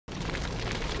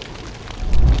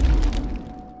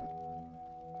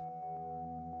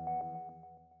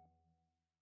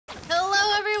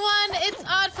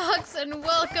Foxx and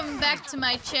welcome back to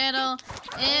my channel.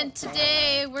 And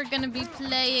today we're gonna be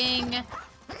playing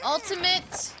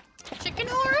Ultimate Chicken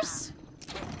Horse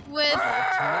with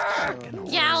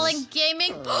Gallant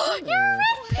Gaming. You're a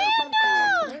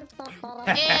red panda!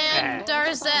 And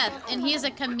Darzeth, and he's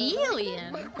a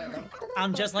chameleon.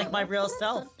 I'm just like my real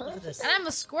self. Look at this. And I'm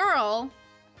a squirrel,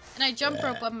 and I jump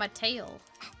rope on my tail.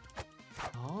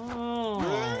 Oh.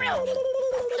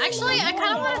 Actually, I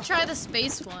kind of want to try the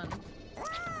space one.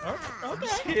 I'm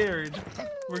scared.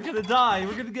 We're gonna die.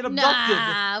 We're gonna get abducted.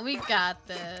 Nah, we got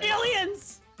this.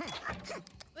 Aliens!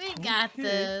 We got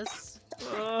this.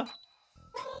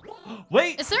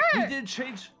 Wait! Is there You did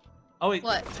change. Oh wait,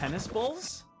 What? tennis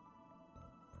balls?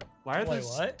 Why are there Wait,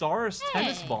 what? stars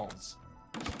tennis Hey. balls?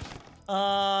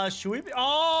 Should we be?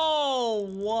 Oh,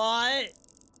 what?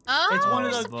 Oh, It's one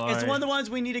of the. boy. It's one of the ones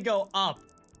we need to go up.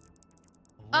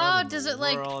 Oh, What in does the it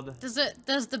like? world? Does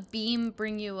the beam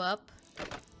bring you up?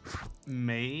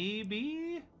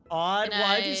 Maybe? Odd. Can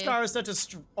Why did you I- start with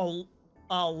such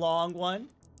a long one?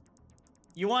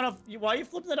 You wanna? Why are you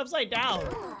flipping it upside down?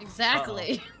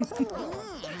 Exactly.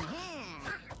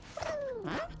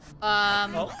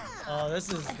 Oh, this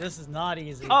is not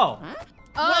easy. Oh,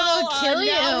 Oh, it'll kill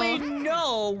now we you.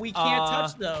 know we can't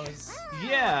touch those.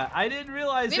 yeah. I didn't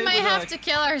realize We they might were, have like, to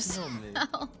kill ourselves.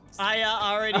 I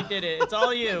already did it. It's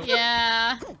all you.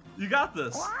 Yeah. You got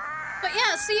this. But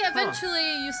yeah, see,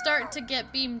 eventually you start to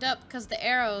get beamed up because the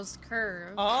arrows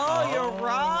curve. Oh, you're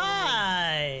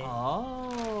right.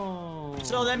 Oh.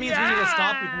 So that means we need to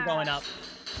stop you from going up.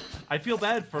 I feel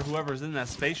bad for whoever's in that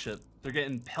spaceship. They're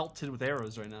getting pelted with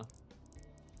arrows right now.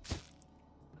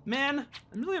 Man,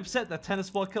 I'm really upset that tennis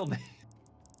ball killed me.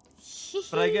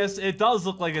 But I guess it does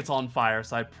look like it's on fire,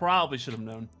 so I probably should have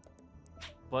known.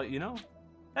 But you know,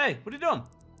 hey, what are you doing?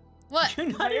 What? You're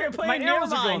not even my putting it near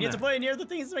arrows are mine. going You have to there. put it near the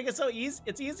things to make it so easy.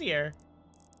 It's easier.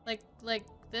 Like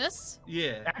this?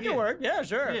 Yeah. That could work. Yeah,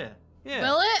 sure. Yeah. Yeah.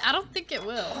 Will it? I don't think it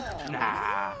will.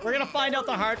 Nah. We're gonna find out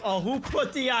the hard. Oh, who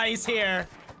put the ice here?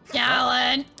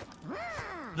 Gallant!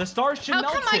 The stars should How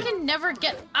melt come I can never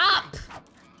get up?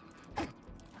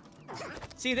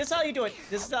 See, this is how you do it.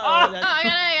 This is how. Oh, I got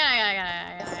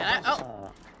it.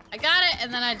 Oh, I got it,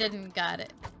 and then I didn't got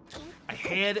it. I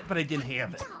had it, but I didn't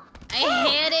have it. I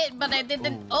had it, but I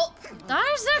didn't. Ooh. Oh,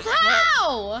 Darzeth,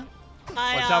 how?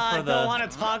 Watch out for the- don't want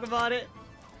to talk about it.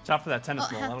 Watch out for that tennis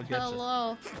ball. Oh, That'll get you.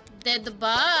 hello. Dead the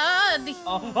bud.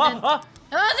 Oh.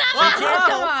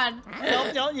 Come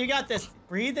on. Don't. You got this.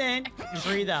 Breathe in and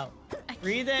breathe out.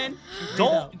 Breathe in. Breathe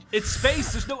Don't. out. It's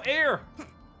space. There's no air.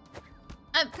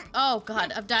 Oh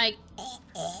God, I'm dying.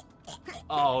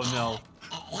 Oh no.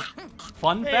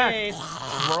 Fun Hey. fact: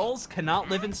 squirrels cannot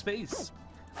live in space.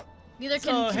 Neither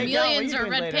So, can hey, Gal, what are chameleons you or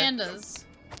doing red later? pandas.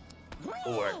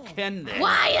 Or can they?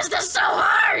 Why is this so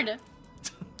hard?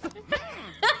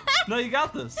 No, you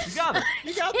got this. You got it.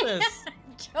 You got this.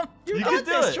 You got can do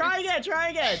this. it. Try again. Try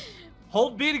again.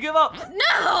 Hold B to give up.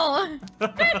 No!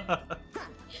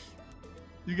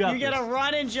 You got You this. gotta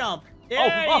run and jump. There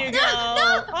Oh, you oh. go.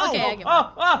 No. Oh, Okay, I give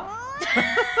up.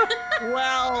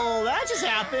 well, that just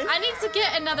happened. I need to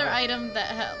get another item that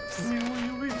helps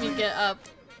me get up.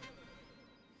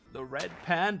 The red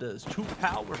panda is too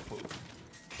powerful.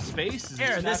 Space is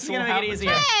Here, its this is natural gonna make it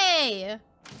habitat. Hey!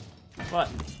 What?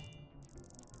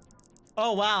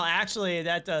 Oh wow, actually,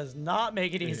 that does not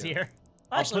make it There you easier.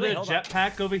 I'll Actually, put wait, a hold on.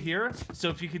 jetpack over here, so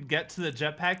if you could get to the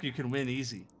jetpack, you can win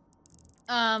easy.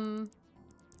 Where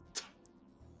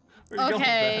you going with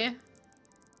Okay. that?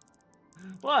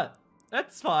 What?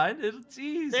 That's fine. It's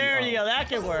easy. There you go. That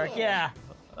could work. Yeah.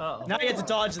 Uh-oh. Now you have to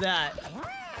dodge that.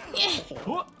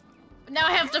 Whoa. Now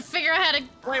I have to figure out how to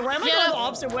Wait, why am I Get going up. the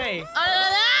opposite way?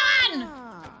 that one!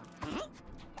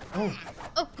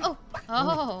 Oh.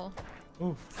 Oh.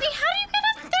 Ooh. See, how do you get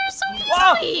up there so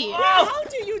Whoa! easily? Whoa! How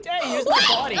do you use the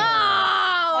body? Oh,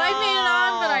 I made it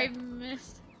on, but I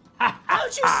missed.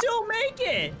 How'd you still make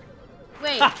it?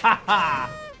 Wait, I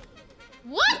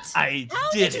what? How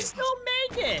did you it. still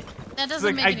make it? That It's doesn't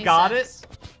like make I any got sense.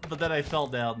 it, but then I fell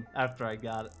down after I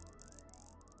got it.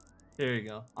 Here you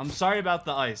go. I'm sorry about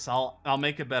the ice. I'll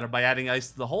make it better by adding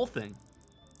ice to the whole thing.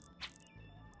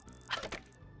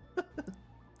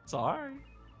 Sorry.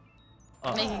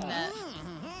 Making that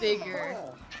bigger.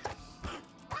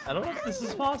 I don't know if this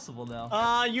is possible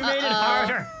now. You made it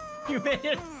harder. You made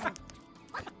it.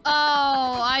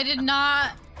 Oh, I did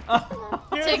not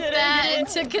You take did it, that you did it.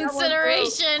 into That went through.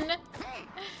 consideration.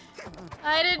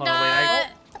 I did Oh, wait, not.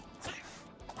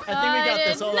 I think we got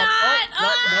this. Hold not. on. Oh,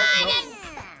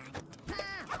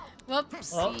 Nope, I nope,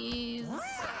 Whoopsies.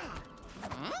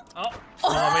 Oh,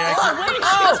 wait, I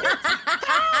can't.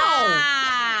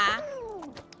 Ah!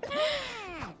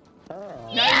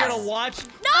 Now you're gonna watch.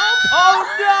 No! Oh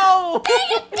no!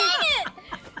 Dang it!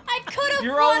 I could have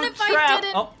Your won own if trap. I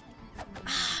didn't. Oh.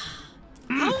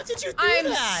 How did you do I'm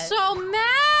that? so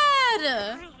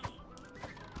mad.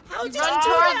 How did you Run do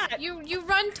towards that? you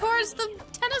run towards the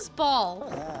tennis ball.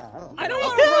 I don't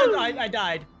want to run. I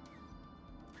died.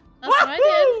 That's what I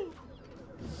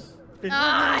did.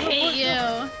 Ah, I hate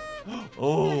you.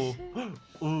 Oh.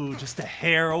 Ooh, just a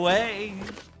hair away.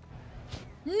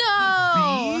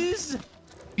 No. Bees?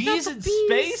 Bees the in bees.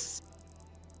 space?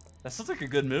 That sounds like a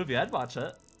good movie. I'd watch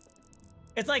that.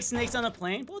 It's like snakes on a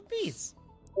plane, but with bees.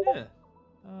 Yeah.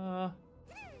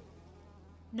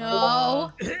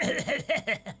 No.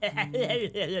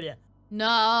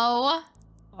 No.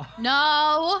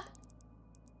 No.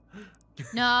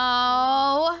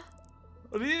 No.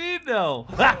 What do you mean, no?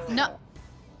 Ah! No.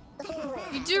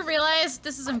 You do realize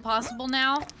this is impossible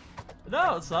now?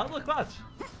 No, it's not. Look, watch.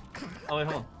 Oh, wait,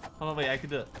 hold on. Hold on, wait, I can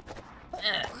do it.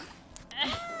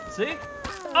 See?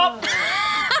 Oh!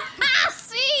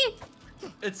 See?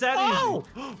 It's that Oh!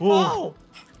 easy. Oh!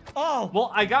 Oh!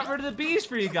 Well, I got rid of the bees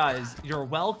for you guys. You're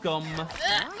welcome.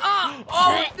 Oh.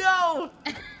 Oh,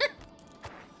 no!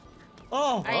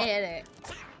 Oh! I hit it.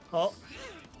 Oh!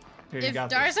 Here, you If got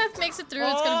this. Darzeth makes it through,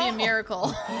 it's gonna be a miracle.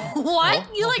 What?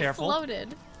 Oh, You like careful.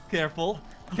 floated. Careful.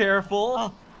 Careful.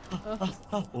 Oh.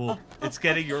 Oh, it's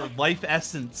getting your life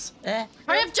essence. Hurry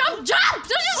up, jump, jump!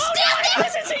 Don't just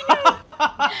stand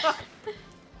there!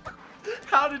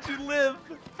 How did you live?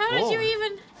 How did Oh, you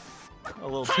even? A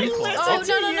little I too close. listened Oh, to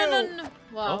no, no, no, no, you. no.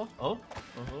 Whoa. Oh.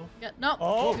 Yeah, no,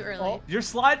 Oh, too early. oh. You're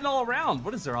sliding all around.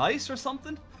 What is there, ice or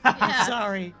something? Yeah.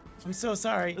 Sorry. I'm so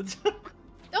sorry.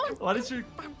 Don't Why did you?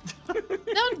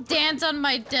 don't dance on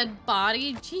my dead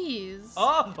body. Jeez.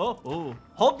 Oh.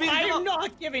 Hold me. I give am up.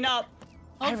 not giving up.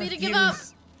 Hold I B to give up.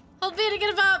 refuse. Hold B to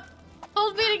give up.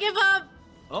 Hold B to give up.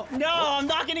 Oh. No, I'm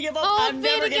not gonna give up. Hold I'm B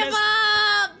never to give gonna.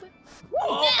 up.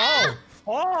 Oh!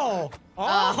 Oh!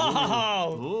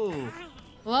 Oh! Ooh.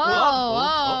 Whoa,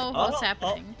 oh, what's oh,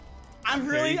 happening? I'm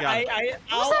There really. you go.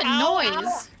 What's that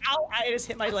noise? Ow! I just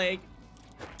hit my leg.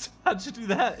 How'd you do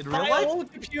that in real My life?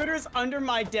 old computer's under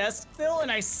my desk, Phil,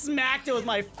 and I smacked it with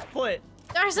my foot.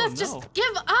 Darzeth, no. just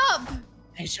give up.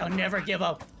 I shall never give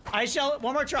up. I shall.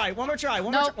 One more try. One more try.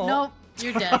 One more Nope, try. nope,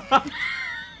 you're dead.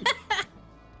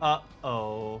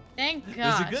 Uh-oh. Thank It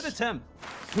gosh. was a good attempt.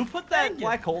 Who put that Thank you.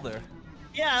 black hole there?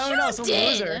 Yeah, I don't You know. Some did.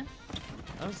 loser.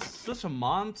 That was such a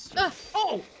monster. Ugh.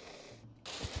 Oh!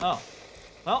 Oh.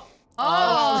 Well. Oh.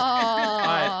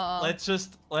 Alright, let's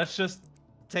just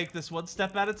take this one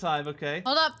step at a time, okay?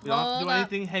 Hold up, We don't have to hold do up.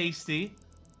 anything hasty.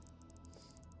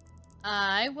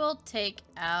 I will take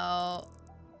out.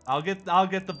 I'll get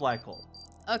the black hole.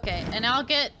 Okay, and I'll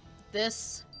get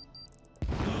this.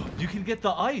 You can get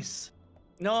the ice.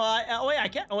 No, oh wait, I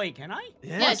can't. Oh wait, can I?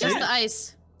 Yeah, see? just the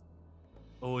ice.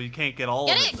 Oh, you can't get all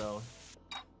Get of it! it though.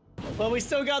 But we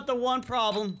still got the one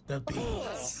problem. The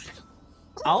bees.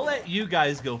 I'll let you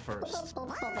guys go first.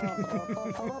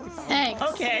 Thanks.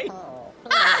 Okay. Oh,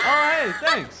 hey,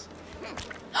 thanks.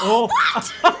 Oh.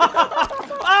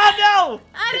 Ah, no!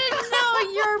 I didn't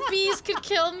know your bees could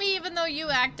kill me, even though you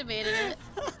activated it.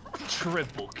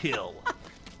 Triple kill.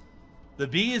 The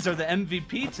bees are the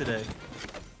MVP today.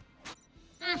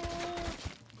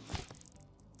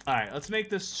 Alright, let's make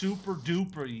this super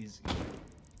duper easy.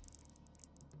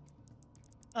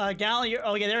 Gallant, you're.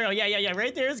 Oh yeah, there we go. Yeah.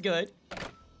 Right there is good.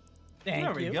 Thank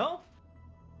There you. we go.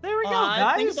 There we go,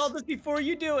 guys. Think about this before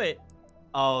you do it.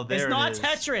 Oh, there It's it not is.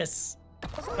 Tetris.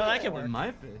 Oh, that can It work.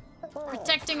 might be.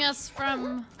 Protecting us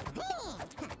from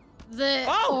the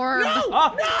Oh orb. no!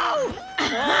 Ah.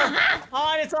 No!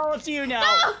 Oh, it's all up to you now.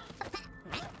 No!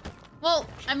 Well,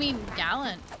 I mean,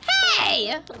 Gallant.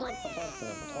 Hey!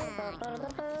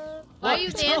 Why are you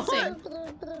dancing?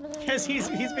 Because he's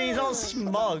being all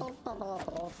smug.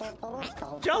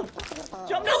 Jump!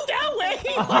 Jump! No, that way!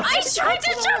 I tried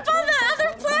to jump on the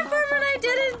other platform and I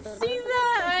didn't see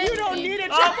that. You don't need to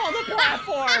jump on the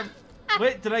platform.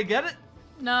 Wait, did I get it?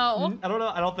 No. I don't know.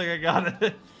 I don't think I got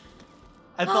it.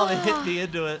 I thought it hit me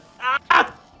into it.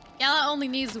 Ah! Gallant only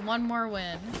needs one more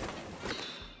win.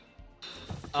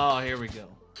 Oh, here we go.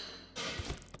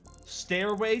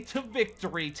 Stairway to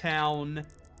Victory Town.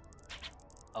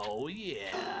 Oh,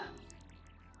 yeah.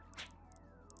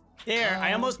 There,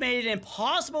 I almost made it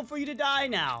impossible for you to die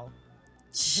now.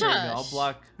 Shush. There we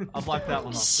go. I'll block that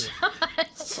one off too.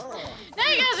 Shush. Now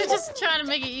you guys are just trying to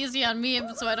make it easy on me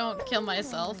so I don't kill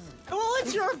myself. Well,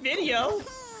 it's your video.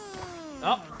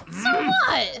 Oh. So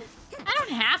what? I don't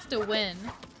have to win.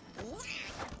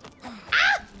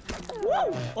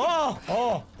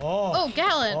 Oh. Oh,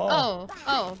 Gallant.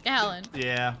 Oh, Gallant.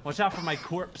 Yeah, watch out for my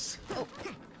corpse.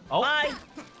 Oh. Bye.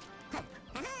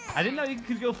 I didn't know you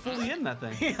could go fully in that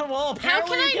thing. Yeah, well, How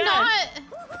apparently can you I can.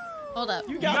 not? Hold up.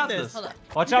 You got this. Hold up.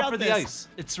 Watch You out got for the this. ice.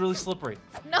 It's really slippery.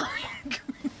 No.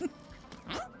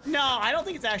 No, I don't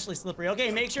think it's actually slippery. Okay,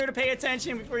 make sure to pay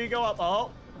attention before you go up.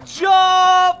 Oh.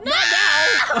 Jump! Not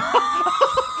now!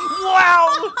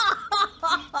 Wow!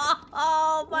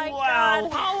 Oh my Wow.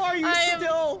 god. How are you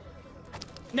still?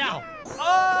 Now.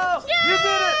 Oh! Yay! You did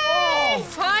it! Oh!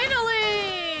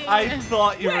 Finally! I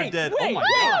thought you were dead. Wait, oh my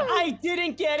wait, god. I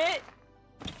didn't get it.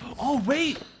 Oh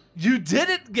wait, you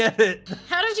didn't get it.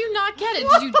 How did you not get it?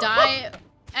 Did you die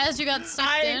as you got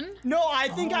sucked in? No, I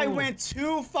think I Oh. went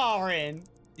too far in.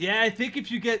 Yeah, I think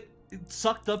if you get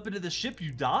sucked up into the ship,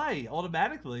 you die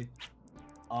automatically.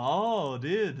 Oh,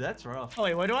 dude, that's rough. Oh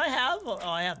wait, what do I have? Oh,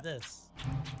 I have this.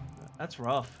 That's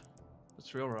rough.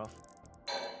 That's real rough.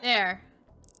 There.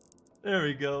 There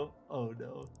we go. Oh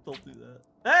no, don't do that.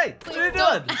 Hey, Please what are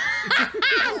don't.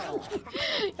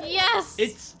 you doing? Yes.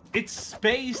 It's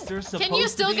space. There's supposed Can you to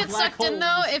still be get black sucked in though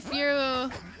holes. if you are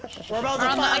We're about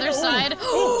on the other side?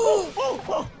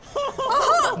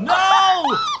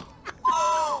 No!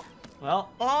 Well,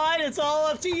 Fine, it's all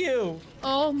up to you.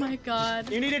 Oh my god.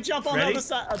 You need to jump on Ready? the other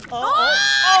side.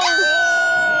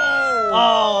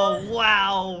 oh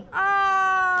wow.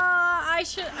 I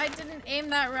didn't aim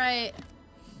that right.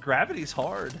 Gravity's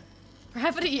hard.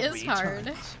 Gravity is hard.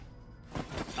 Returns.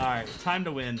 All right, time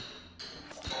to win.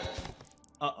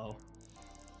 Uh-oh.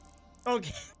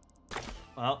 Okay.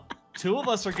 Well, two of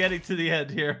us are getting to the end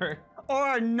here.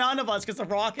 Or none of us, because the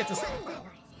rockets is.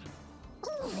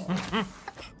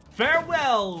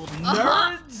 Farewell,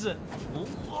 nerds!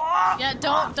 Yeah,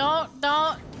 don't.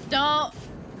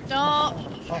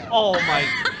 Oh my.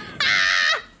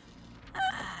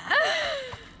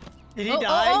 Did he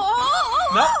die?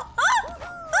 Nope.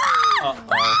 Uh-oh.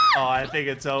 Oh, I think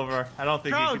it's over. I don't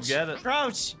think you can get it.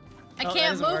 Crouch. I Oh, that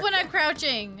can't doesn't move work. when I'm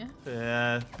crouching.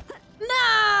 Yeah. No!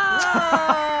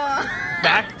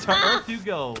 Back to Earth you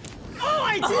go. Oh,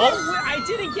 I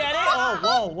didn't get it.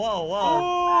 Oh, whoa.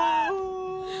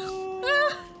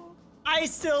 I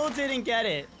still didn't get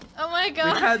it. Oh my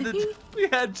god. We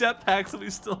had jetpacks and we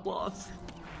still lost.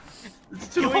 It's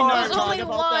too Can we not hard. There's talk only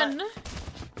about one. that?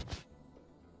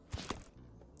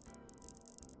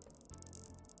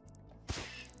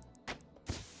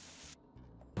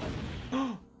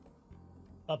 I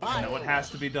Bye-bye. know what has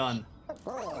to be done.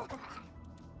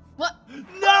 What?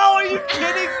 No, are you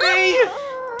kidding me?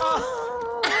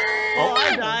 Oh,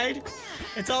 I died.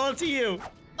 It's all up to you.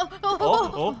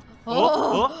 Oh.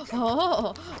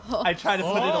 I tried to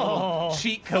put in a little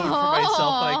cheat code for myself,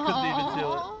 but I couldn't even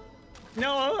do it.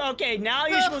 No, okay, now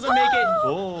you're supposed to make it.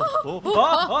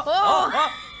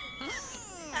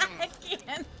 I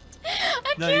can't.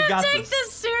 No, I you can't got take this.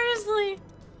 this seriously.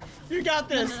 You got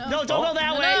this. No. No, don't go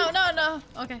that way. No.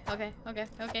 Okay. Okay.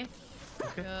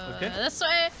 This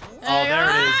way. Oh,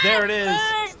 there it is.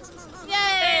 Yay!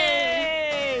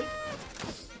 Hey!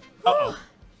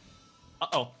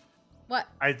 Uh-oh. What?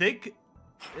 I think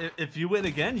if you win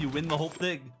again, you win the whole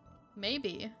thing.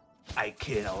 Maybe. I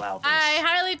can't allow this. I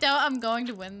highly doubt I'm going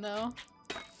to win though.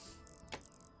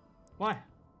 Why?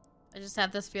 I just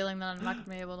have this feeling that I'm not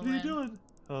gonna be able to What are you win. doing?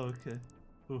 Oh, okay.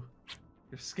 Ooh.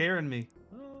 You're scaring me.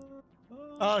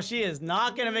 Oh, she is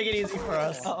not gonna make it easy for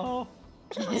us. Uh-oh.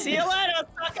 See you later,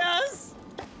 suckers!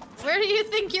 Where do you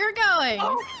think you're going?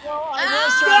 Oh,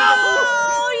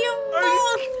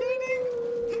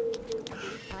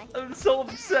 I'm so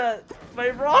upset. My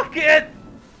rocket!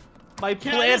 My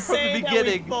Can I plan just from say the that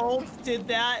beginning. we both did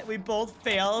that? We both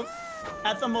failed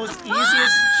at the most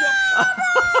easiest jump.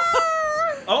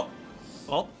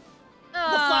 Oh.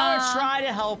 The flower tried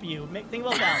to help you. Think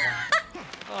about that one.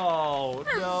 Oh,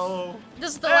 no.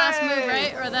 This is the last move,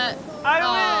 Hey! right? Or that? I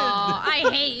Oh, win!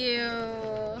 I hate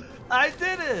you. I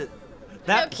did it! How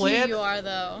That cute plan, you are,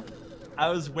 though. I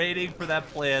was waiting for that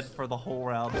plan for the whole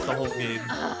round, the whole game.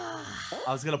 I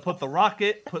was gonna put the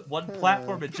rocket, put one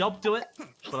platform and jump to it,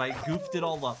 but I goofed it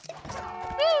all up.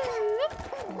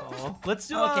 Oh, let's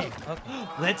do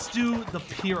let's do the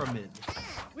pyramid.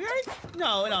 We already...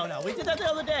 No. We did that the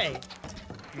other day.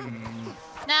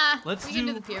 Nah, Let's we can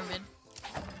do do- the pyramid.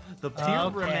 The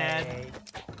pyramid. Okay.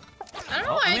 I don't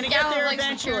know Oh, why I'm gonna get Gallant there likes the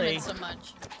eventually. pyramid so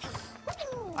much.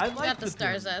 I Got like the the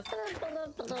pyramid.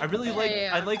 Darzeth. I really like.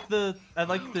 Yeah. I like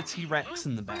the T-Rex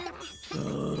in the back.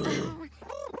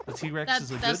 The T-Rex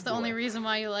is a good That's the only boy. reason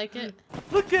why you like it.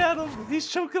 Look at him! He's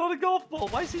choking on a golf ball.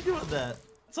 Why is he doing that?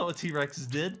 That's not what T-Rexes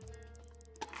did.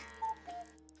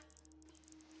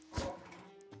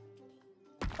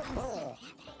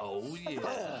 Oh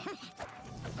yeah.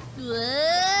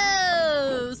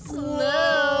 Whoa!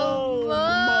 Slow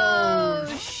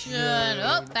motion.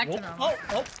 back to normal.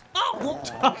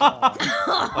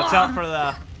 Watch out for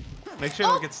the. Make sure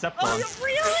you don't get stepped on.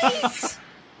 Really?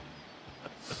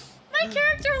 My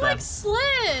character like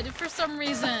slid for some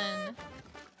reason.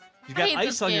 You got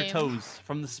ice on your toes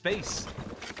from the space.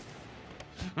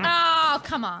 Oh,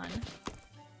 come on.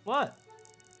 What?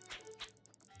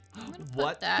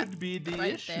 What that could be the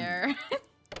right issue? there.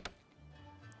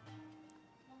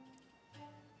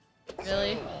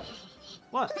 Really?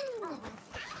 What?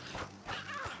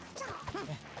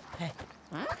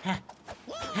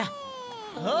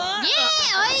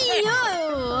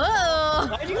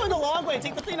 Why'd you go the long way?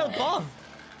 Take the thing above.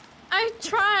 I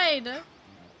tried.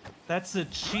 That's a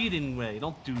cheating way.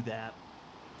 Don't do that.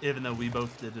 Even though we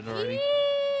both did it already.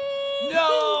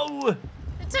 No!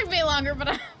 It took me longer, but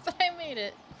I made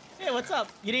it. Hey, what's up?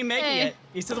 You didn't make it yet.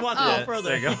 You still want to Yeah, go further.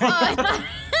 there you go. Oh,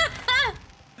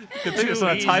 Good thing it's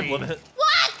on a time limit.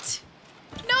 what?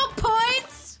 No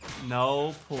points?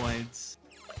 No points.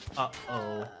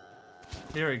 Uh-oh.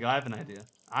 Here we go. I have an idea.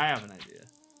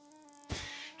 What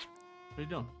are you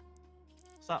doing?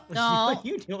 Stop. No. What are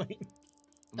you doing?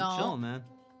 I'm chilling, man.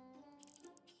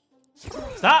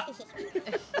 Stop!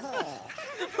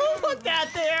 Who put that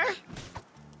there?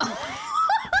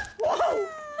 Whoa!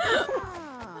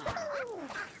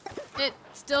 It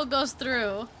still goes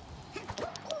through.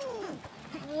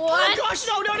 Oh What? gosh,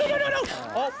 no!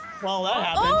 Oh, well, that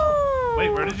happened. Oh. Wait,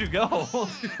 where did you go? Oh,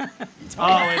 wait,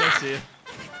 I see you.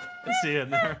 I see you in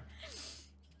there.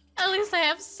 At least I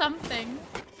have something.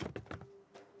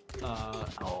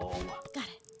 Oh. Got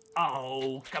it.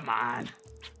 Oh, come on.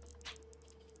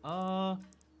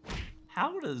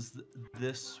 How does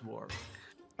this work?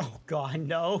 Oh god,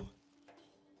 no.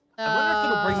 I wonder if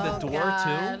it'll bring the door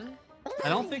God. too. I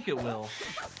don't think it will.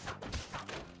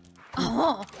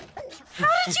 Oh. How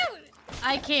did you?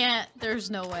 I can't.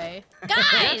 There's no way. Guys!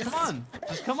 Yeah, come on.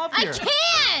 Just come up I here.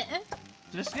 can't!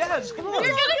 Just come on.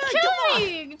 You're gonna kill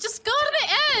me! Just go to the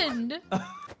end!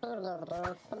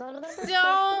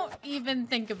 Don't even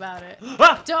think about it.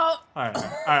 Ah! Don't. Alright,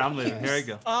 I'm leaving. Here I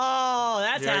go. Oh,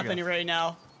 that's Here we happening go. right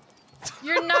now.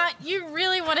 You're not. You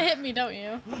really want to hit me, don't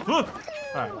you? Alright,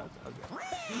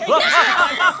 Hey, what?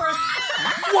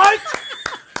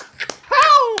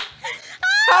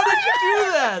 How did you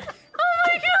do that? Oh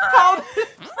my god!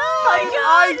 How did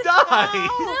I die?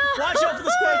 Watch out for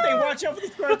the square thing. Watch out for the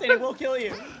square thing. It will kill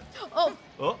you. Oh.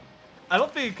 Oh, I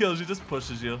don't think it kills you. It just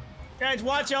pushes you. Guys,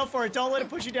 watch out for it. Don't let it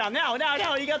push you down. Now.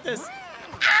 You got this.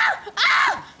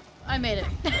 I made it.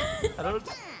 I don't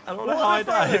know how I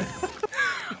died.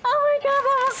 Oh my god,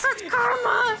 that was such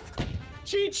karma!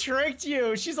 She tricked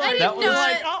you. She's like, didn't know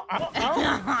like, it.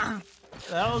 oh.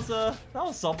 That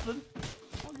was something.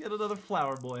 I'll get another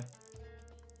flower boy.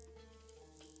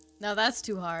 No, that's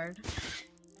too hard.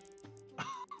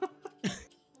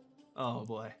 Oh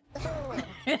boy.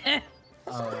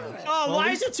 Oh,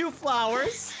 why is it 2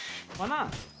 flowers? Why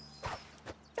not?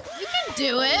 You can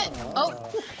do it. Oh.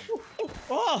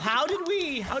 Oh, how did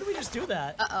we just do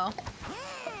that? Uh-oh.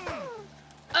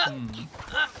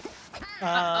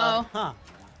 Huh.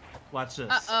 Watch this.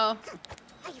 Uh-oh.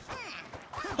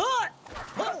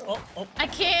 Oh. I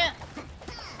can't.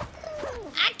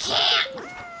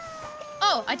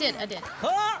 Oh, I did.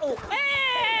 Oh.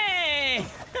 Hey!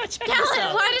 Check this Gallant,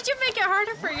 out. why did you make it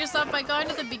harder for yourself by going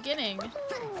to the beginning?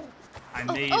 I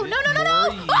made Oh, it no. more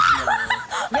easier.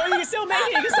 No, you can still make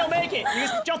it. You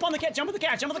can jump on the cat. No,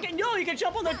 you can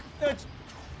jump on the.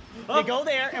 You go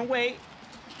there and wait,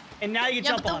 and now you can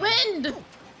Yeah, jump but on the it. wind.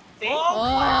 See?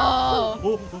 Oh.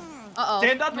 Oh. Uh-oh.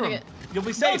 Stand I'm under gonna him. You'll be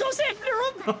No, safe. don't stand under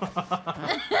him.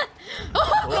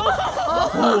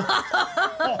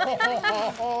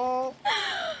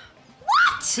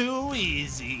 What? Too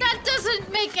easy. That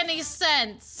doesn't make any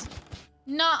sense.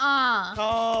 Nuh-uh.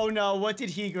 Oh no! What did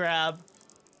he grab?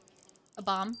 A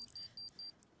bomb.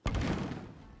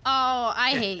 Oh,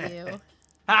 I hate you.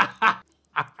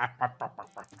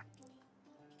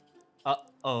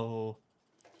 Uh-oh.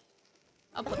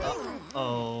 I'll put that.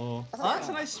 Oh, that's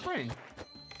a nice spring.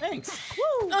 Thanks. Woo!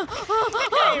 Oh.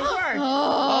 Hey, it worked.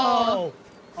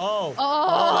 Oh,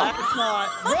 that's not.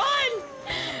 Run!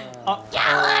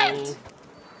 Gallant!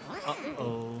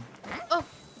 Uh-oh. Oh.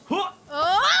 Huh.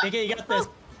 Oh. Okay, you got this.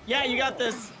 Yeah, you got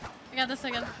this. I got this. Oh,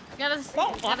 I got this.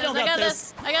 I don't got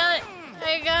this. I got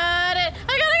it.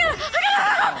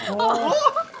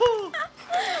 Oh.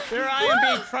 There I am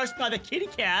being crushed by the kitty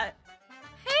cat.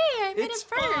 Hey, I made It's it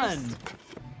first. fun.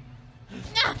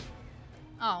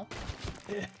 Oh.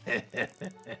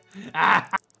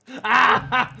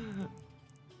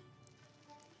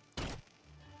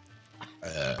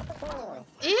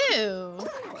 Ew.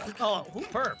 Oh, who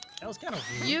burped? That was kind of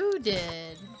weird. You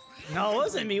did. No, it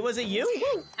wasn't me. Was it you?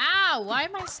 Woo. Ow, why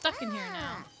am I stuck in here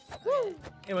now? Woo.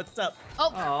 Hey, what's up?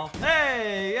 Oh. Oh,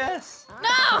 hey, yes. No!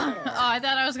 Oh, I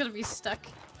thought I was gonna be stuck.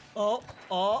 Oh.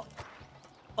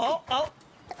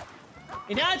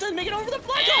 And now it doesn't make it over the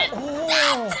black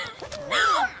hole.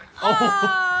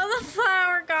 Oh, the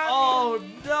flower got me. Oh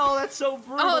no, that's so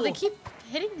brutal. Oh, they keep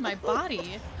hitting my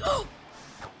body.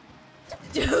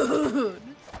 Dude.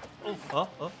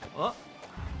 Oh.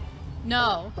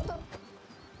 No.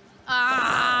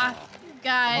 Ah,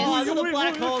 guys. Oh, I thought the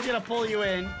black hole's gonna pull you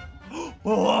in.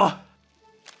 Oh.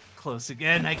 Close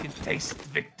again, I can taste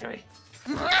victory.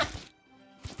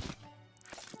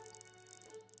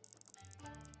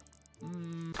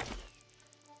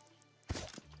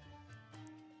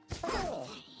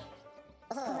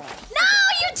 No,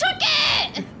 you took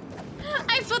it!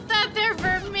 I put that there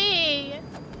for me.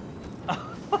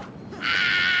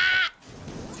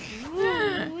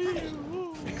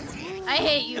 I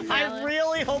hate you, Gallant. I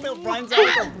really hope it runs out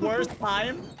at the worst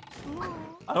time.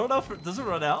 I don't know if it does it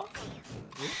run out.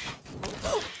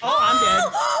 Oh, I'm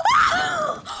dead.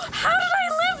 How did I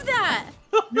live that?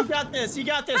 You got this. You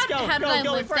got this. Go. How did I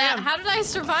Go live for that? him. How did I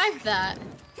survive that?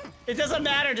 It doesn't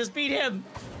matter. Just beat him.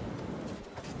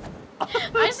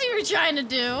 I see what you're trying to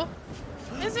do.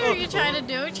 I see what you're trying to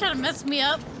do. You're trying to mess me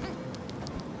up.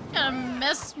 Trying to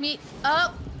mess me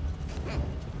up.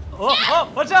 Oh,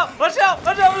 watch out! Watch out!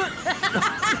 Watch out!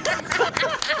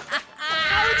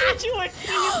 How did you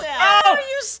achieve that? How do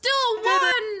you still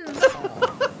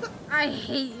won? I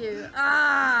hate you.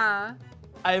 Ah.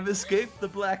 I've escaped the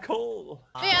black hole.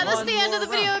 But yeah, that's the end of the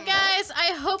video, guys.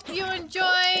 I hope you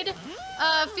enjoyed.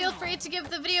 Feel free to give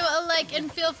the video a like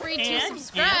and feel free to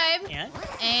subscribe.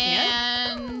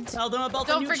 And tell them about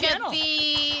the don't new forget channel.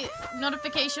 the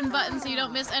notification button so you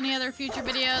don't miss any other future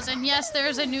videos. And yes,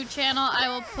 there's a new channel. I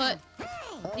will put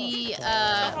the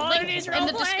link in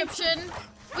the description.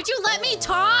 Would you let me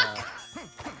talk?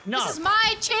 No. This is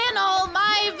my channel,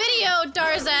 my video,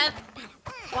 Darzeth.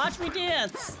 Watch me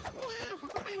dance.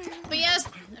 But yes,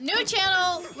 new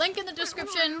channel, link in the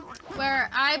description, where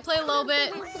I play a little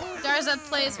bit, Darzeth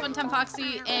plays Funtime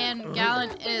Foxy, and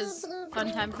Gallant is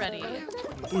Funtime Freddy.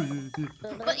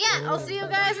 But yeah, I'll see you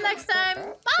guys next time.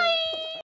 Bye!